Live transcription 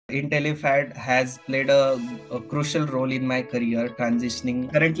Intellipaat has played a crucial role in my career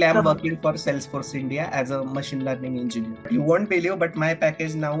transitioning. Currently, I'm working for Salesforce India as a machine learning engineer. You won't believe, but my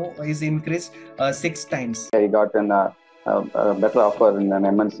package now is increased 6 times. I got a better offer in an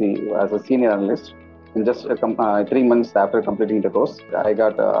MNC as a senior analyst. In just 3 months after completing the course, I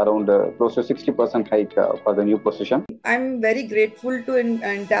got around close to 60% hike for the new position. I'm very grateful to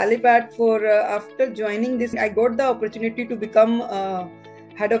Intellipaat for after joining this, I got the opportunity to become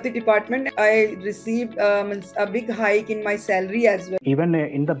head of the department. I received a big hike in my salary as well. Even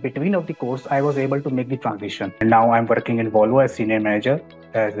in the between of the course, I was able to make the transition. And now I'm working in Volvo as senior manager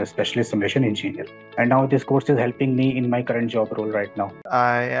as a specialist simulation engineer. And now this course is helping me in my current job role right now.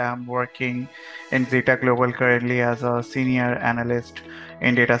 I am working in Zeta Global currently as a senior analyst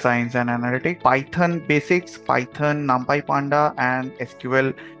in data science and analytics. Python basics, Python, NumPy Panda, and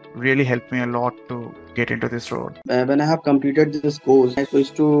SQL really helped me a lot to get into this role. When I have completed this course, I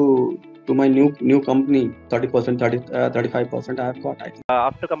switched to my new company. 30%, 35% I have got.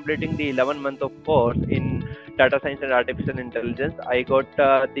 After completing the 11-month of course in data science and artificial intelligence, I got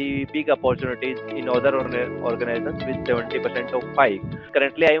the big opportunities in other organizations with 70% of hike.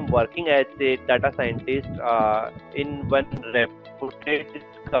 Currently, I am working as a data scientist in one reputed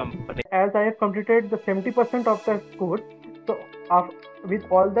company. As I have completed the 70% of the course, so with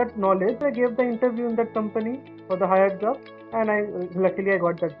all that knowledge, I gave the interview in that company for the higher job, and luckily I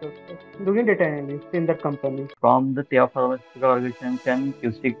got that job doing data analyst in that company. From the pharmaceutical organization,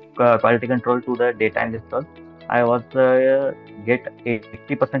 QC quality control to the data analyst role, I was get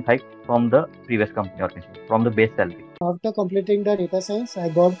 80% hike from the previous company organization from the base salary. After completing the data science, I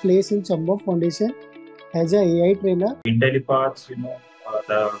got placed in Chambok Foundation as an AI trainer. Intellipaat's,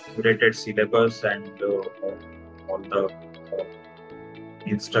 the curated syllabus and all the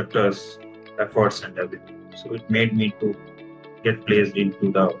instructors' efforts and everything. So it made me to get placed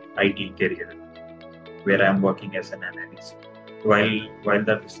into the IT career, where I am working as an analyst. While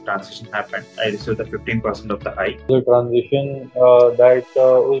that transition happened, I received the 15% of the hike. The transition that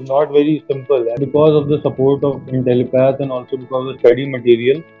was not very simple, and because of the support of Intellipaat and also because of the study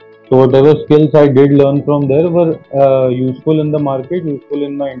material. So whatever skills I did learn from there were useful in the market, useful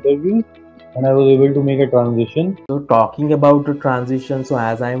in my interviews, and I was able to make a transition. So talking about the transition, so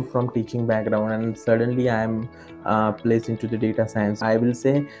as I am from teaching background and suddenly I am placed into the data science, I will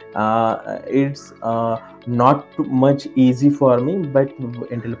say it's not too much easy for me, but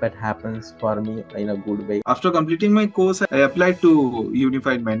Intellipaat happens for me in a good way. After completing my course, I applied to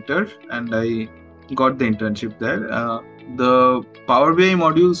Unified Mentor and I got the internship there. The Power BI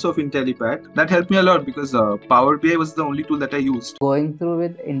modules of Intellipaat, that helped me a lot because Power BI was the only tool that I used. Going through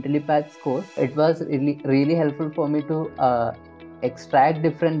with Intellipaat's course, it was really helpful for me to extract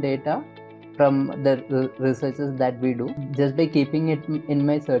different data from the researches that we do. Just by keeping it in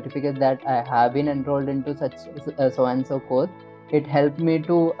my certificate that I have been enrolled into such so and so course, it helped me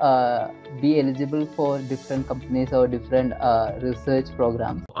to be eligible for different companies or different research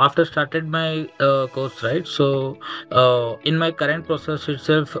programs. After started my course, right? So in my current process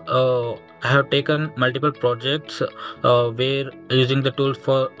itself, I have taken multiple projects where using the tools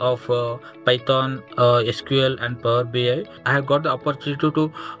of Python, SQL, and Power BI. I have got the opportunity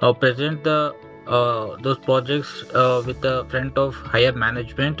to present those projects with the front of higher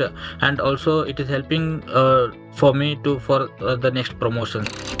management, and also it is helping for me for the next promotion.